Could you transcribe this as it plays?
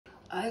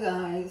Hi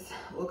guys,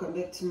 welcome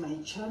back to my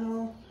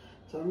channel.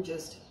 So I'm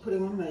just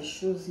putting on my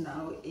shoes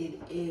now. It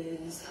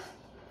is,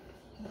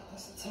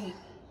 what's the time?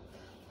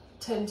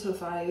 10 to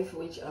 5,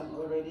 which I'm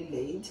already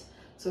late.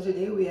 So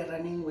today we are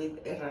running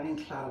with a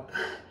running club.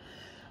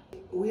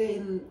 We're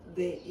in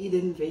the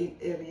Edenvale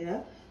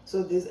area,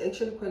 so there's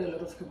actually quite a lot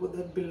of people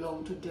that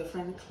belong to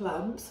different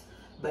clubs,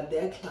 but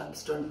their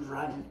clubs don't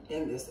run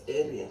in this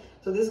area.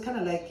 So this is kind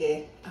of like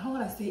a, I don't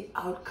want to say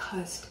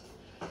outcast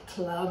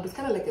club, it's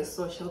kind of like a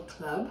social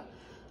club,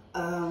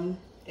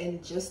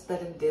 and just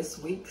started this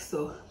week,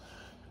 so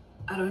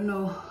I don't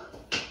know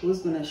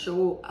who's gonna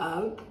show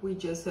up. We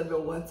just have a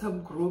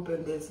WhatsApp group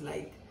and there's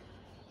like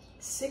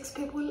 6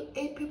 people,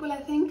 8 people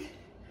I think,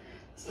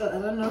 so I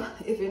don't know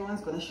if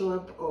anyone's gonna show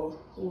up or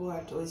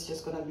what, or it's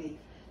just gonna be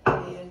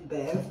me and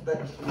Bev,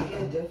 but we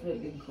are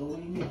definitely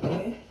going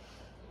there.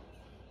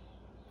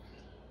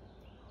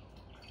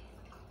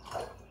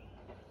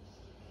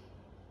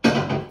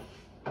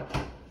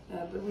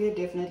 But we are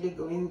definitely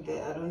going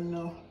there. I don't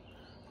know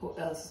who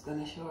else is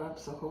gonna show up,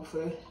 so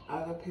hopefully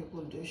other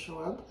people do show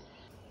up.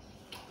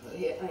 So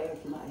here I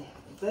have my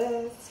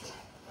vest,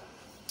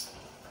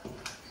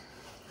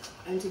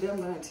 and today I'm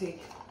gonna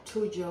take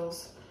 2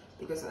 gels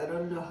because I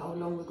don't know how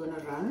long we're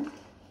gonna run.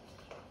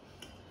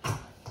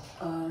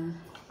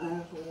 I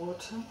have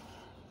water.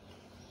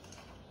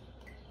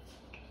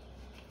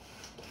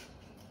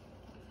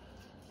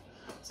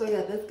 So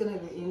yeah, that's gonna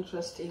be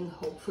interesting.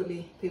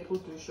 Hopefully people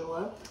do show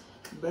up,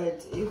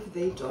 but if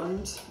they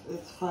don't,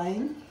 it's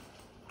fine.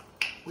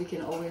 We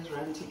can always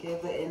run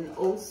together. And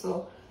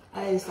also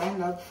I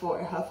signed up for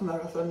a half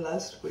marathon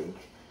last week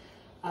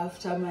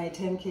after my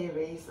 10K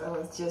race. I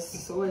was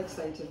just so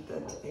excited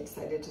that I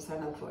decided to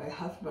sign up for a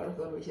half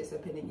marathon, which is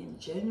happening in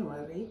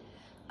January.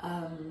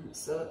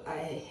 So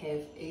I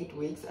have 8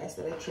 weeks. I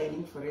started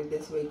training for it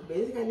this week.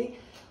 Basically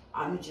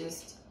I'm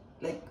just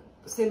like,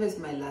 same as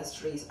my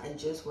last race, I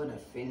just want to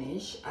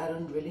finish. I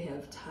don't really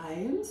have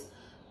times.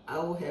 I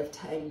will have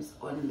times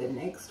on the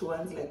next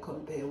ones, like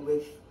compare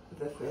with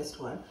the first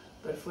one,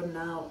 but for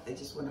now I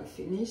just want to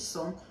finish.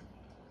 So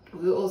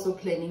we're also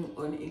planning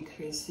on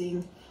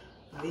increasing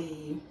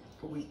the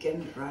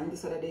weekend run, the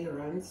Saturday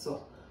run,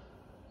 so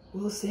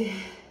we'll see.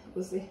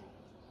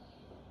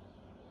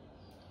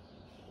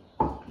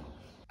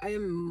 I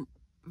am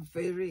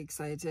very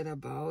excited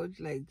about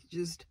like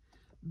just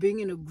being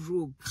in a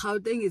group.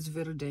 Gauteng is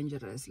very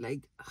dangerous.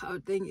 Like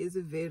Gauteng is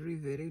very,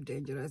 very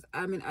dangerous.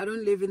 I mean, I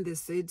don't live in the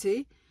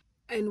city,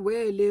 and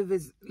where I live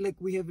is like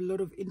we have a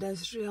lot of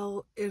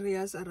industrial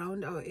areas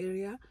around our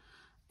area,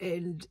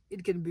 and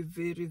it can be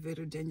very,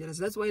 very dangerous.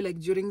 That's why like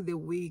during the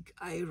week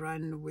I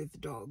run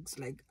with dogs.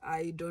 Like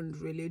I don't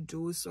really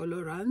do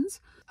solo runs.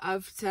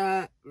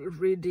 After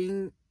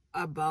reading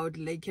about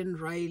Lake and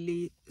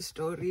Riley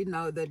story,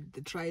 now that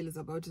the trial is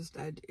about to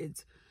start,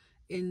 it's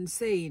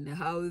insane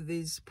how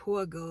this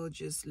poor girl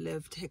just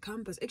left her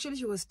campus. Actually,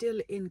 she was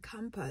still in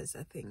campus,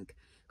 I think,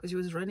 because she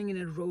was running in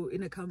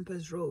a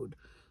campus road,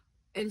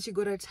 and she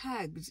got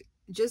attacked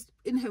just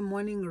in her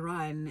morning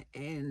run.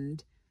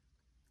 And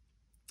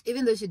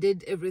even though she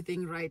did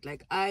everything right,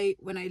 like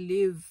when I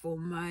leave for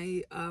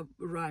my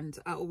runs,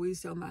 I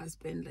always tell my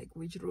husband like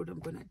which road I'm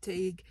gonna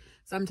take.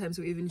 Sometimes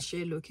we even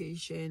share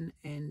location,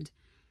 and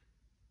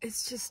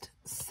it's just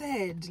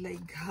sad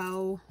like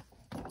how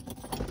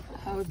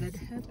that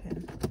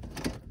happened.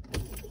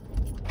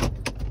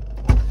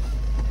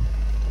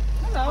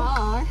 Hello.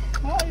 Hi.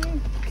 How are you?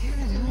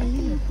 Good. How are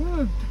you?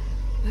 Good.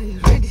 Are you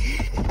ready?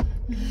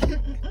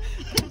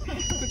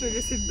 Put on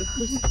your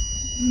seatbelt.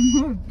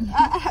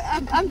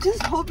 I'm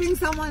just hoping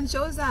someone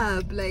shows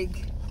up.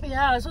 Like,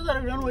 Yeah, so that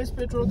I don't waste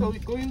petrol, so we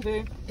go in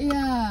there.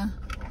 yeah,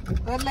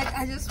 but like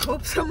I just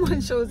hope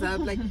someone shows up.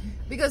 Like,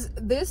 because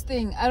this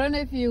thing, I don't know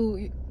if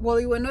you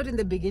were not in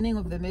the beginning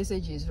of the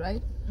messages,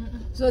 right?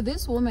 So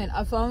this woman,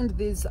 I found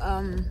this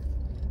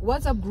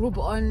WhatsApp group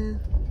on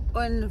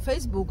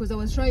Facebook, because I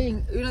was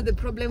trying, you know, the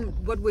problem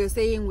what we're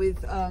saying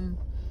with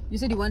you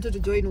said you wanted to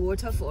join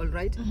Waterfall,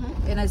 right?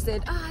 And I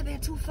said, they're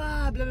too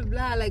far, blah blah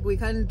blah, like we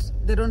can't,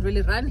 they don't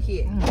really run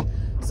here.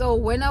 So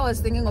when I was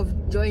thinking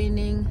of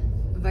joining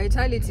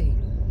Vitality,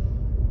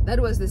 that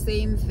was the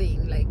same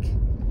thing, like,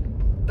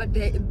 but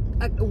they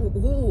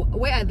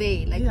where are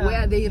they, like, where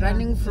are they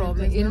running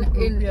from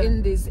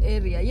in this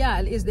area?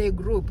 Yeah, is there a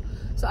group?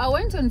 So I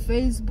went on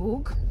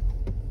Facebook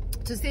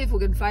to see if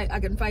I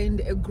can find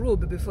a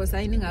group before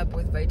signing up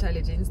with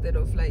Vitality, instead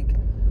of like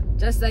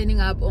just signing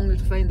up only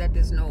to find that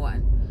there's no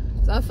one.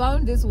 So I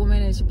found this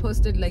woman, and she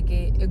posted like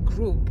a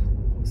group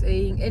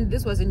saying, and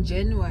this was in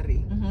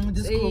January,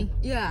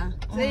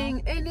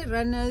 saying any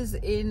runners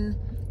in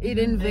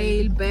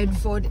Edenvale,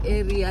 Bedford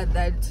area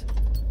that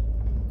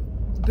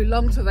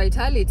belong to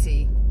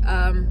Vitality.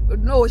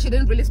 No, she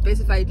didn't really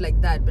specify it like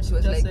that, but she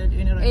was just like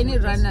any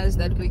runners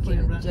that we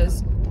can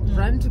just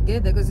run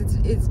together, because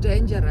it's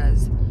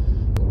dangerous.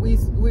 We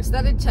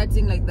started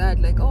chatting like that,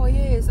 like, oh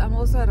yes, I'm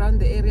also around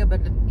the area, but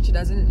she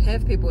doesn't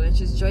have people, and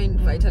she's joined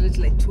Vitality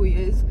like 2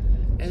 years,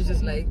 and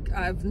just like,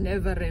 I've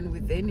never ran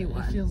with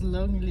anyone. It feels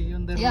lonely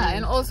on the road.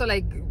 And also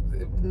like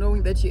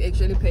knowing that you're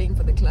actually paying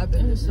for the club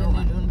and there's no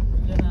one.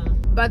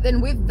 But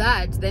then with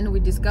that, then we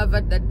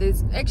discovered that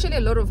there's actually a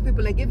lot of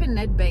people, like even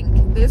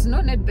Nedbank. There's no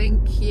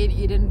Nedbank here in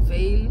Eden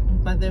Vale.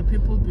 But there are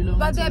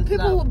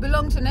people who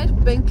belong to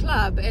Nedbank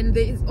Club, and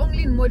there is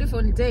only in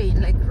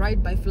Modifontein, like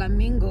right by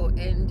Flamingo,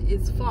 and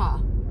it's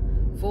far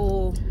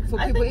for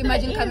people.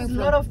 Imagine coming from.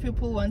 A lot of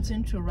people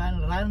wanting to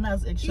run.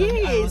 Runners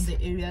actually around the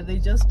area. They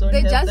just don't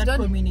have that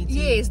community.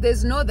 Yes,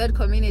 there's no that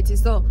community.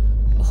 So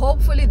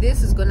hopefully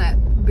this is gonna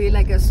be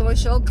like a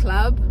social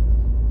club.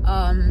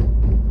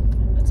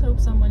 Let's hope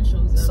someone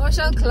shows up.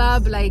 Social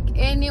club, like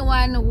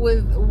anyone,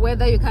 with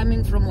whether you're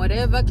coming from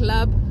whatever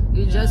club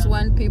you just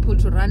want people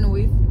to run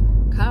with,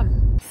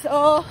 come.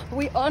 So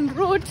we en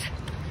route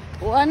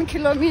 1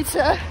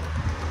 kilometer.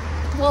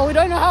 Well, we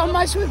don't know how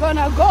much we're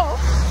gonna go,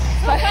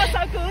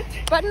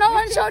 but no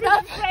one showed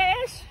up.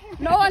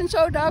 No one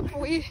showed up.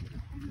 We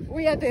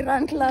at the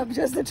run club,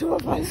 just the two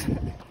of us.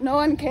 No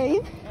one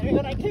came. We're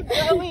gonna keep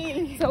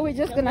going. So we're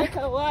just gonna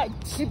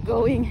keep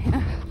going.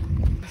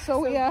 So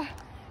we are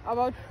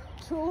about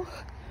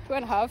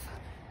 2.5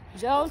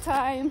 gel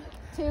time,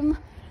 Team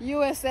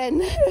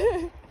USN.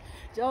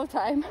 Gel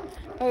time.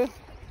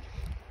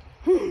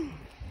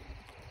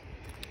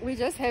 We're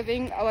just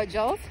having our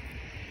gels.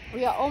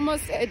 We are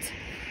almost at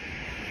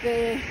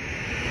the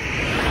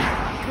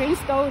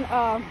Greenstone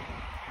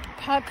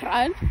Park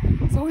run,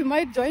 so we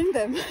might join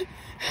them.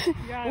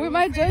 We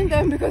might join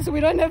them because we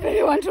don't have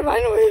anyone to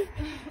run with.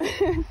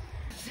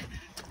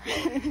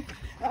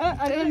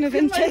 I don't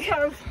even check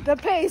the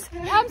pace.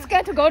 I'm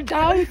scared to go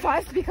down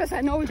fast because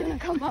I know we're gonna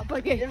come up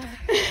again.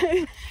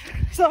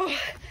 So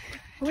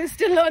we're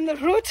still on the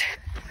route.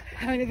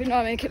 I don't even know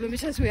how many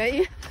kilometers we are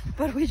in,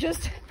 but we're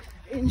just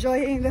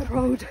enjoying the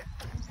road.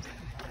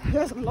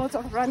 There's lots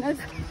of runners,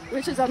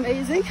 which is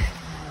amazing.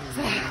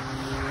 So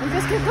we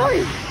just keep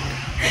going.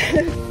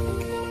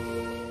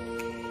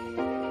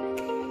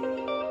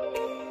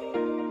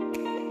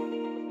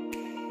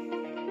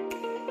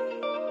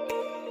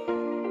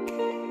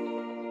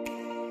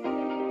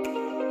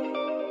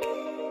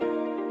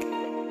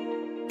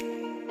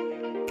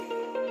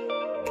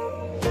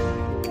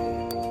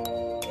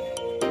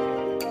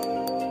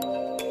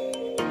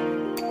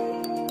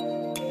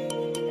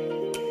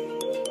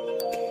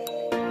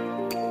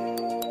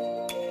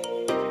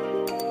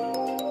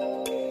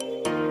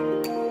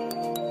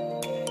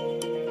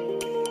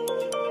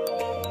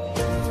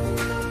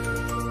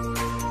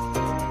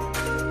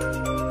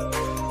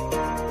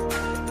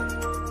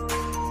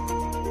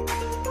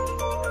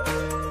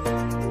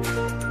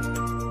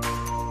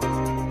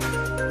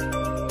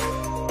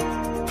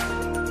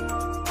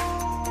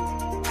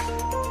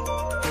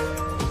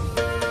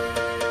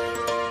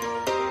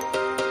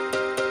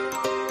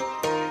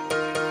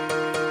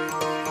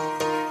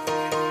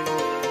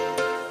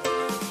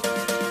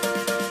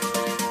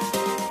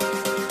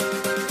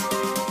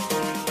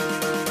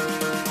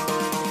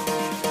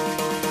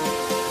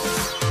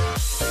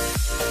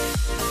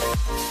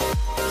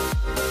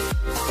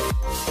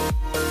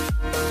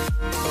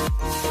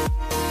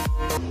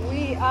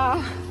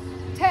 are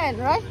 10,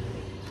 right?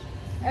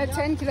 At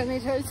 10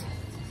 kilometers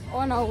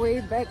on our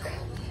way back.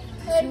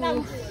 And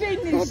I'm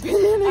finished.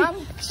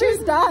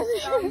 She's done.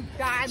 I'm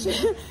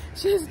done.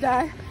 She's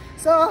done.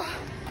 So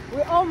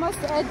we're almost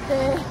at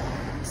the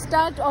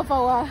start of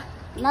our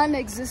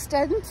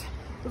non-existent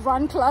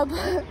run club.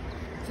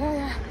 So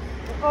yeah,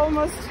 we're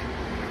almost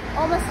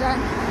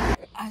done.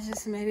 I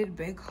just made it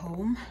back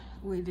home.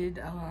 We did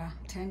our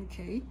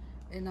 10K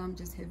and I'm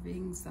just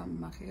having some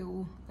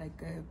maheu,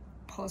 like a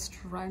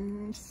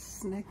post-run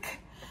snack.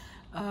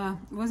 It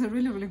was a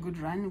really good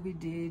run. We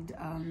did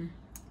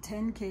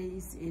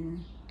 10Ks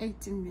in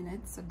 18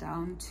 minutes, so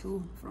down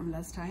 2 from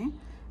last time,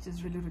 which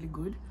is really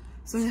good.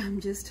 So yeah, I'm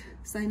just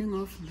signing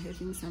off,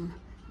 having some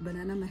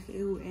banana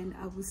maheu, and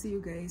I will see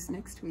you guys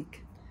next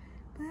week.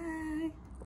 Bye.